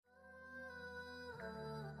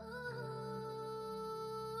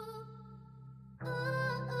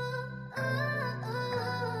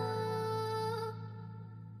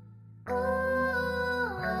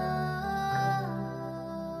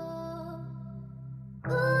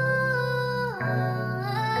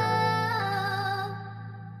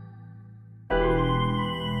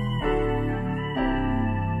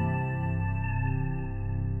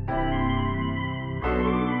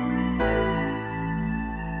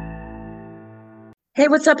Hey,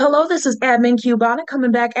 what's up? Hello, this is Admin Cubana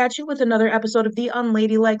coming back at you with another episode of the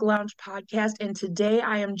Unladylike Lounge podcast. And today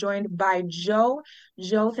I am joined by Joe.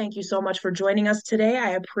 Joe, thank you so much for joining us today.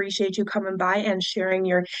 I appreciate you coming by and sharing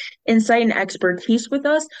your insight and expertise with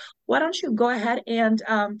us. Why don't you go ahead and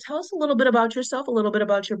tell us a little bit about yourself, a little bit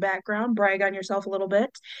about your background, brag on yourself a little bit,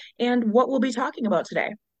 and what we'll be talking about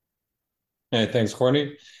today. Hey, thanks,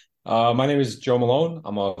 Courtney. My name is Joe Malone.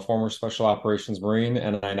 I'm a former Special Operations Marine,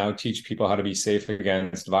 and I now teach people how to be safe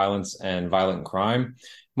against violence and violent crime,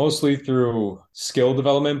 mostly through skill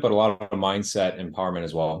development, but a lot of mindset empowerment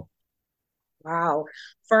as well. Wow.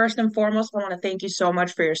 First and foremost, I want to thank you so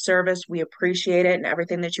much for your service. We appreciate it and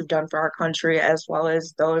everything that you've done for our country as well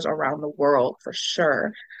as those around the world for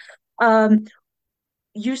sure. Um,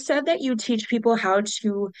 you said that you teach people how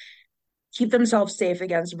to keep themselves safe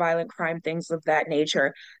against violent crime, things of that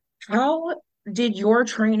nature. How did your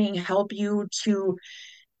training help you to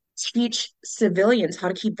teach civilians how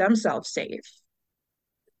to keep themselves safe?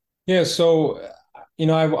 Yeah, so,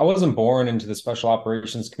 I wasn't born into the special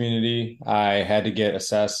operations community. I had to get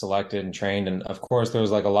assessed, selected, and trained. And of course, there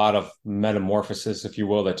was like a lot of metamorphosis, if you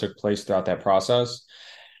will, that took place throughout that process.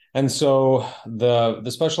 And so the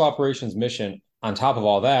special operations mission, on top of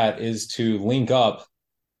all that, is to link up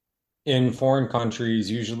in foreign countries,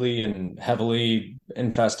 usually in heavily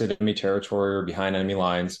infested enemy territory or behind enemy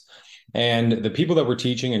lines. And the people that we're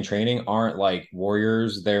teaching and training aren't like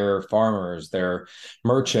warriors, they're farmers, they're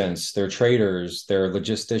merchants, they're traders, they're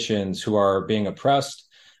logisticians who are being oppressed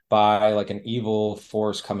by like an evil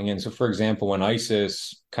force coming in. So, for example, when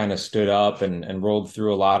ISIS kind of stood up and rolled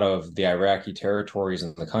through a lot of the Iraqi territories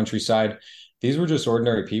in the countryside, these were just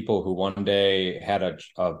ordinary people who one day had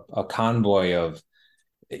a convoy of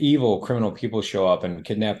evil criminal people show up and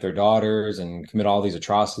kidnap their daughters and commit all these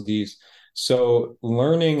atrocities. So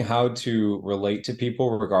learning how to relate to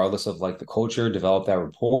people regardless of like the culture, develop that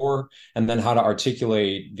rapport, and then how to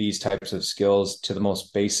articulate these types of skills to the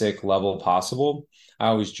most basic level possible. I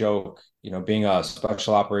always joke, being a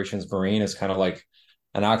special operations Marine is kind of like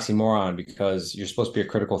an oxymoron because you're supposed to be a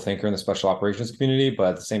critical thinker in the special operations community,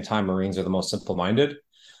 but at the same time, Marines are the most simple-minded.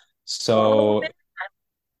 So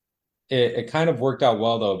it kind of worked out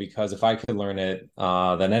well though, because if I could learn it,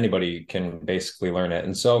 then anybody can basically learn it.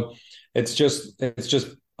 And so it's just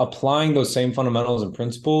applying those same fundamentals and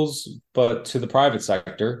principles, but to the private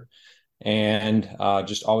sector, and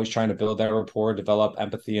just always trying to build that rapport, develop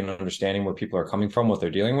empathy and understanding where people are coming from, what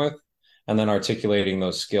they're dealing with, and then articulating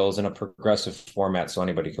those skills in a progressive format so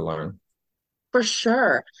anybody can learn. For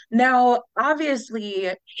sure. Now, obviously,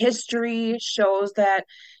 history shows that,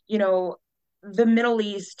 you know, the Middle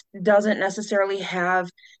East doesn't necessarily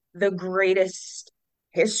have the greatest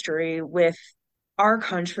history with our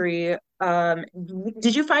country.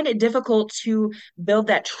 Did you find it difficult to build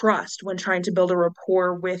that trust when trying to build a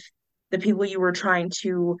rapport with the people you were trying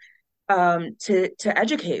to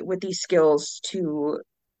educate with these skills to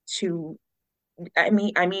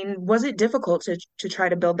was it difficult to try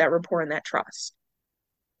to build that rapport and that trust?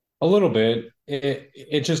 A little bit.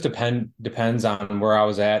 It just depends on where I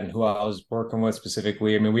was at and who I was working with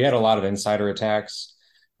specifically. I mean, we had a lot of insider attacks,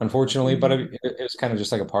 unfortunately, but Mhm. it was kind of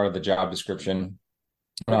just like a part of the job description.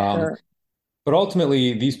 For Um, sure. but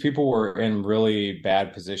ultimately, these people were in really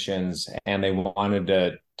bad positions and they wanted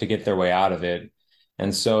to get their way out of it.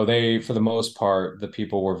 And so they, for the most part, the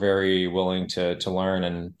people were very willing to learn.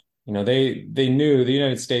 And they knew the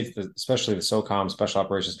United States, especially the SOCOM Special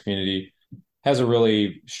Operations Community, has a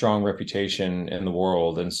really strong reputation in the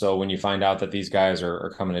world. And so when you find out that these guys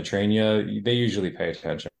are coming to train you, they usually pay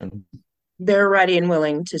attention. They're ready and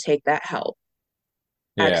willing to take that help.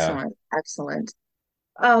 Yeah. Excellent. Excellent.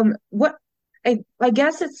 What I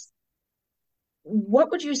guess it's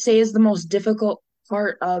what would you say is the most difficult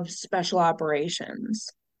part of special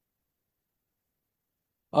operations?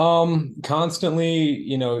 Constantly,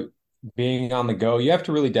 being on the go, you have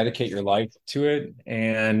to really dedicate your life to it.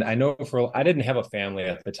 And I know I didn't have a family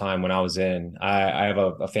at the time when I was in. I have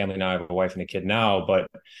a family now, I have a wife and a kid now, but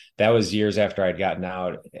that was years after I'd gotten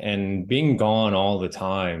out. And being gone all the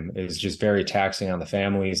time is just very taxing on the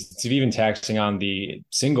families. It's even taxing on the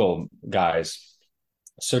single guys.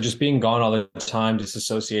 So just being gone all the time,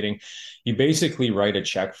 disassociating, you basically write a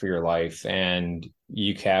check for your life and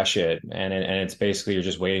you cash it, and it's basically you're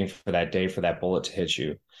just waiting for that day for that bullet to hit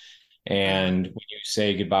you. Ah, And when you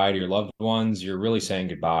say goodbye to your loved ones, you're really saying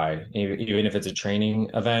goodbye. Even if it's a training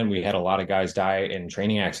event, we had a lot of guys die in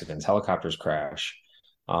training accidents, helicopters crash.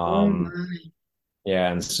 oh Um, my.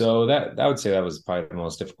 yeah, and so that I would say that was probably the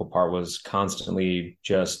most difficult part was constantly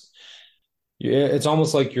just it's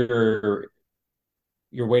almost like you're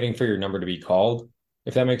waiting for your number to be called,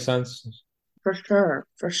 if that makes sense. For sure,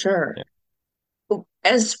 for sure.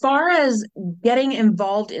 As far as getting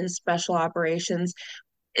involved in special operations,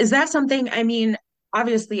 is that something, I mean,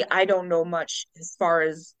 obviously I don't know much as far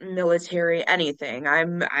as military anything.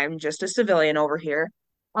 I'm just a civilian over here.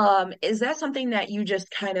 Is that something that you just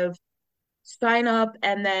kind of sign up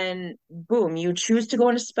and then boom, you choose to go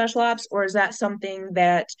into special ops, or is that something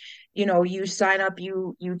that, you sign up,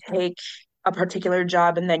 you take a particular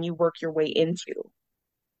job and then you work your way into?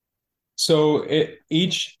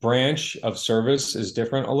 Each branch of service is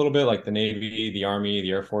different a little bit, like the Navy, the Army,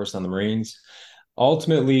 the Air Force, and the Marines.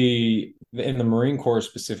 Ultimately, in the Marine Corps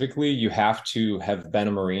specifically, you have to have been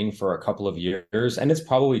a Marine for a couple of years, and it's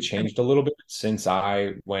probably changed a little bit since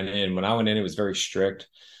I went in. When I went in, it was very strict.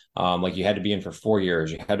 Like you had to be in for 4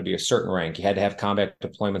 years, you had to be a certain rank, you had to have combat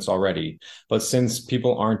deployments already. But since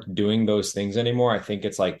people aren't doing those things anymore, I think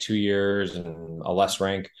it's like 2 years and a less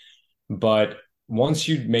rank. But once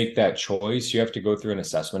you make that choice, you have to go through an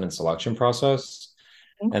assessment and selection process.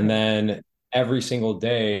 And Okay. then every single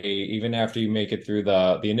day, even after you make it through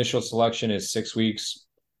the initial selection is 6 weeks.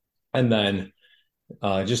 And then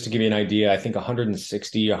just to give you an idea, I think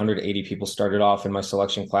 160, 180 people started off in my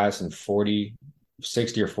selection class and 40,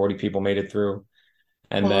 60 or 40 people made it through.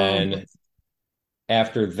 And Oh, then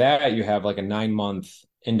after that, you have like a 9 month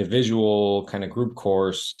individual kind of group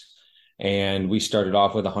course. And we started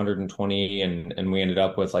off with 120 and we ended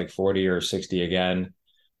up with like 40 or 60 again.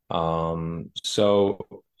 So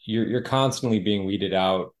you're constantly being weeded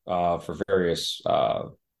out for various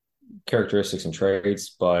characteristics and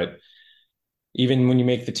traits. But even when you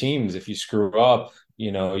make the teams, if you screw up,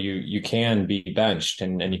 you can be benched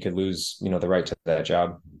and you could lose, the right to that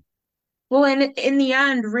job. well, and in the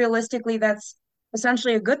end, realistically, that's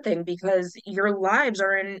essentially a good thing because your lives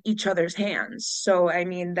are in each other's hands. So, I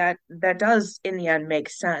mean, that does in the end make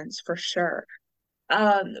sense for sure.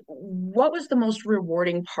 What was the most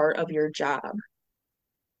rewarding part of your job?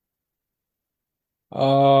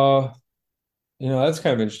 Uh, that's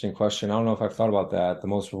kind of an interesting question. I don't know if I've thought about that. The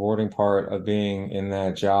most rewarding part of being in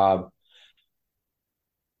that job.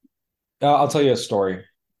 I'll tell you a story.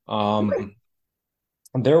 Um,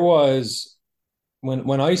 there was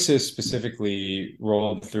when ISIS specifically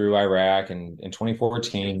rolled through Iraq in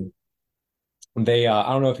 2014. They,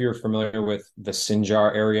 I don't know if you're familiar with the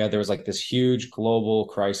Sinjar area. There was like this huge global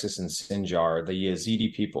crisis in Sinjar, the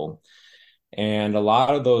Yazidi people. And a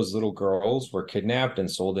lot of those little girls were kidnapped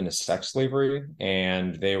and sold into sex slavery,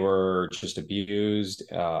 and they were just abused.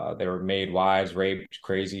 They were made wives, raped,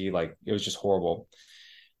 crazy. Like it was just horrible.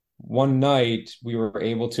 One night, we were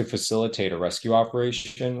able to facilitate a rescue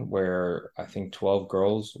operation where I think 12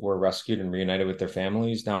 girls were rescued and reunited with their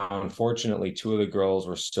families. Now, unfortunately, two of the girls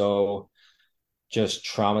were so just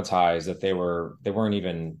traumatized that they weren't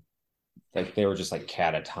even like they were just like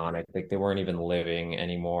catatonic, like they weren't even living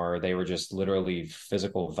anymore, they were just literally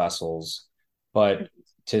physical vessels. But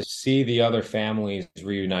to see the other families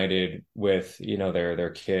reunited with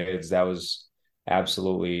their kids, that was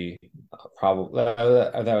absolutely probably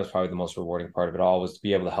that was probably the most rewarding part of it all, was to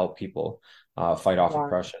be able to help people fight off Wow.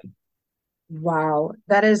 oppression. Wow.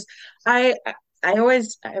 That is, I I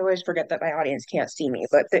always forget that my audience can't see me,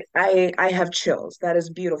 but I have chills. That is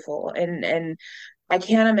beautiful. And I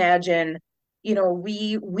can't imagine,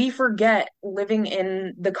 we forget living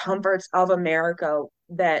in the comforts of America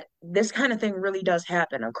that this kind of thing really does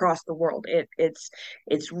happen across the world. It's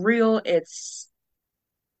real, it's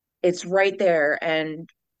right there. And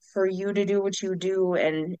for you to do what you do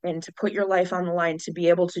and to put your life on the line to be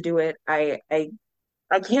able to do it,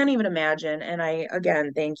 I can't even imagine. And I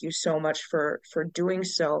again thank you so much for doing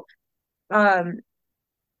so. Um,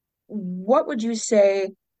 what would you say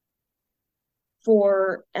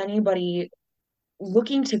for anybody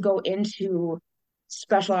looking to go into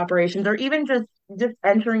special operations or even just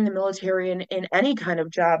entering the military in any kind of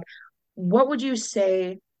job? What would you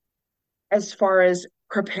say as far as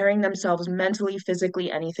preparing themselves mentally,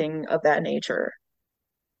 physically, anything of that nature?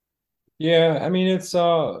 Yeah, I mean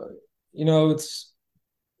you know it's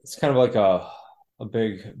kind of like a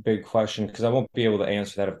big question, because I won't be able to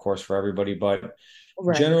answer that, of course, for everybody. But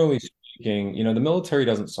Right. generally speaking, the military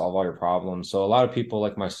doesn't solve all your problems. So a lot of people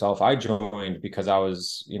like myself, I joined because I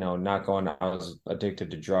was, not going, I was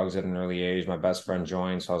addicted to drugs at an early age. My best friend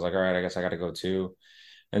joined, so I was like, all right, I guess I got to go too.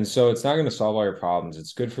 And so it's not going to solve all your problems.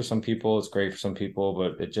 It's good for some people, it's great for some people,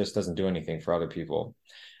 but it just doesn't do anything for other people.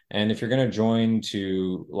 And if you're going to join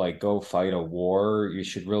to like go fight a war, you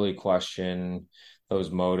should really question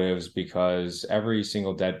those motives, because every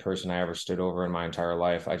single dead person I ever stood over in my entire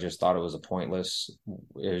life, I just thought it was a pointless,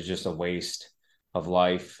 it was just a waste of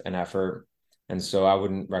life and effort. And so I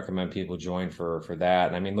wouldn't recommend people join for that.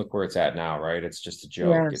 And I mean, look where it's at now, right? It's just a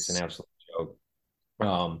joke. It's an Yes, absolute joke.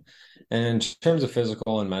 Um, and in terms of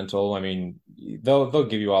physical and mental, I mean, they'll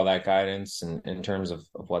give you all that guidance in terms of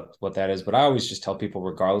what that is. But I always just tell people,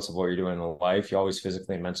 regardless of what you're doing in life, you always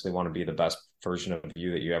physically and mentally want to be the best version of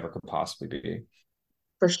you that you ever could possibly be.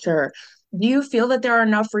 for sure. Do you feel that there are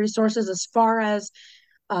enough resources as far as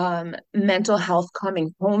mental health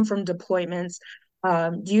coming home from deployments?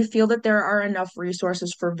 Do you feel that there are enough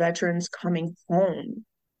resources for veterans coming home?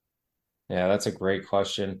 Yeah, that's a great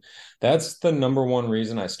question. That's the number one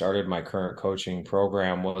reason I started my current coaching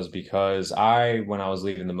program was because when I was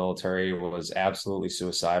leaving the military, was absolutely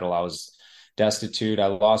suicidal. I was destitute. I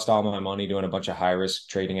lost all my money doing a bunch of high risk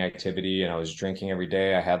trading activity and I was drinking every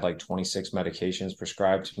day. I had like 26 medications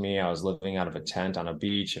prescribed to me. I was living out of a tent on a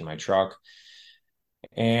beach in my truck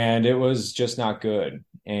and it was just not good.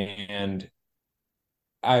 And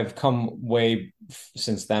I've come way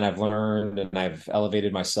since then. I've learned and I've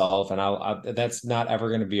elevated myself, and that's not ever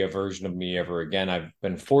going to be a version of me ever again. I've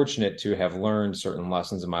been fortunate to have learned certain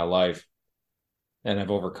lessons in my life, and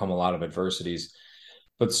I've overcome a lot of adversities.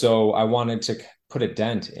 But so I wanted to put a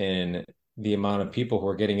dent in the amount of people who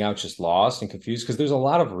are getting out just lost and confused because there's a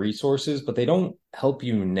lot of resources, but they don't help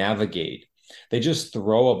you navigate. They just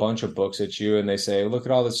throw a bunch of books at you and they say, look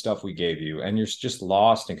at all this stuff we gave you. And you're just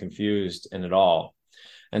lost and confused in it all.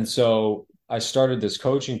 And so I started this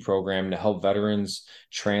coaching program to help veterans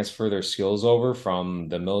transfer their skills over from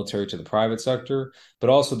the military to the private sector, but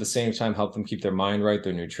also at the same time help them keep their mind right,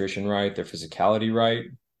 their nutrition right, their physicality right,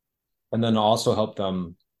 and then also help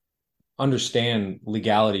them understand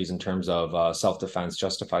legalities in terms of self-defense,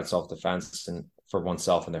 justified self-defense, and for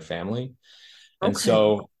oneself and their family. And Okay.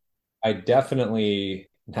 so I definitely,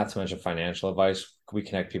 not to mention financial advice, we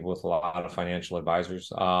connect people with a lot of financial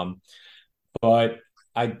advisors. But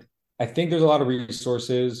I I think there's a lot of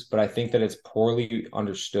resources, but I think that it's poorly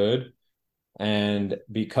understood. And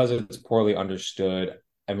because it's poorly understood,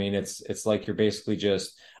 I mean it's like you're basically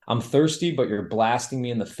just I'm thirsty, but you're blasting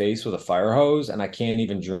me in the face with a fire hose and I can't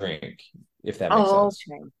even drink, if that makes Oh, sense.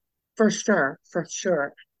 okay. For sure, for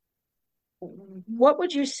sure. What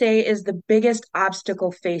would you say is the biggest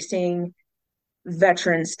obstacle facing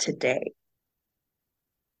veterans today?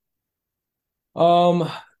 Um,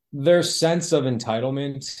 their sense of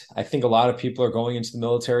entitlement. I think a lot of people are going into the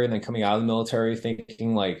military and then coming out of the military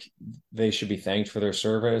thinking like they should be thanked for their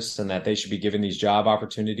service and that they should be given these job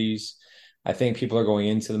opportunities. I think people are going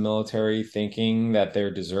into the military thinking that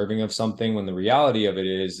they're deserving of something when the reality of it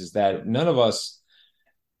is that none of us,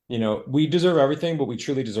 we deserve everything, but we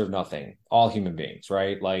truly deserve nothing. All human beings,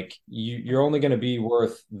 right? Like you're only going to be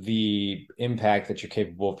worth the impact that you're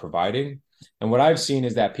capable of providing. And what I've seen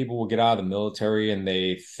is that people will get out of the military and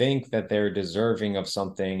they think that they're deserving of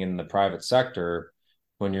something in the private sector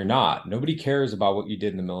when you're not. Nobody cares about what you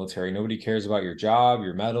did in the military. Nobody cares about your job,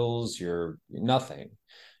 your medals, your nothing.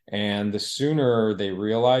 And the sooner they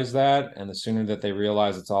realize that, and the sooner that they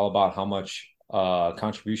realize it's all about how much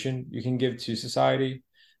contribution you can give to society,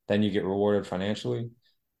 then you get rewarded financially,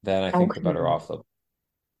 then I think the better Okay. off they'll.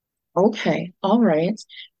 Okay. All right.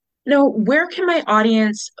 Now, where can my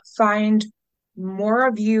audience find more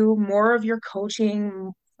of you, more of your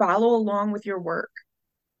coaching, follow along with your work?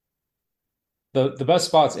 The best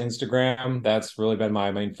spot's Instagram. That's really been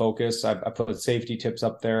my main focus. I put safety tips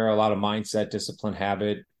up there, a lot of mindset, discipline,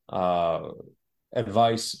 habit,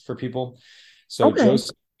 advice for people. So Okay.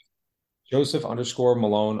 Joseph underscore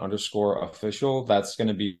Malone underscore official. That's going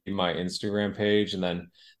to be my Instagram page. And then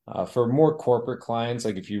for more corporate clients,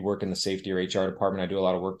 like if you work in the safety or HR department, I do a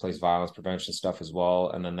lot of workplace violence prevention stuff as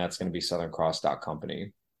well. And then that's going to be Southern Cross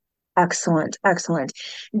Company. Excellent. Excellent.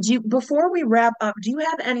 Before we wrap up, do you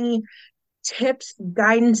have any tips,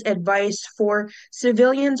 guidance, advice for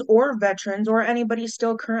civilians or veterans or anybody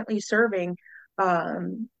still currently serving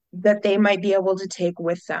that they might be able to take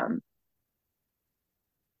with them?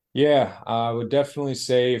 Yeah, I would definitely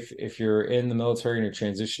say if you're in the military and you're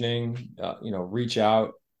transitioning, reach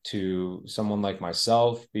out to someone like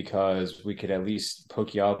myself because we could at least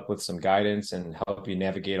hook you up with some guidance and help you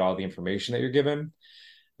navigate all the information that you're given.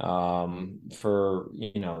 I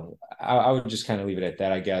would just kind of leave it at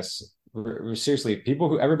that, I guess. Seriously,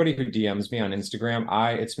 everybody who DMs me on Instagram,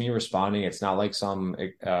 it's me responding. It's not like some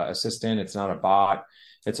assistant. It's not a bot.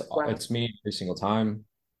 Wow. It's me every single time.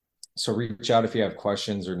 So reach out if you have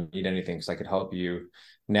questions or need anything, because I could help you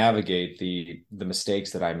navigate the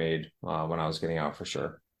mistakes that I made when I was getting out for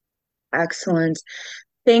sure. Excellent.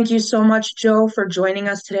 Thank you so much, Joe, for joining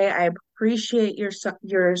us today. I appreciate your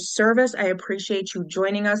service. I appreciate you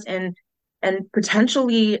joining us and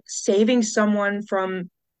potentially saving someone from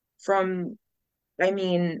I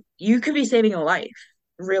mean, you could be saving a life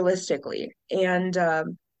realistically, and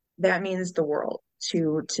that means the world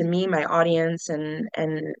to me, my audience, and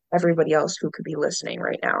everybody else who could be listening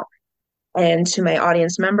right now. And to my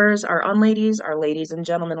audience members, our unladies, our ladies and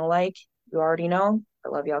gentlemen alike, you already know, I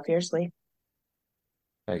love y'all fiercely.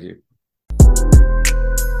 Thank you.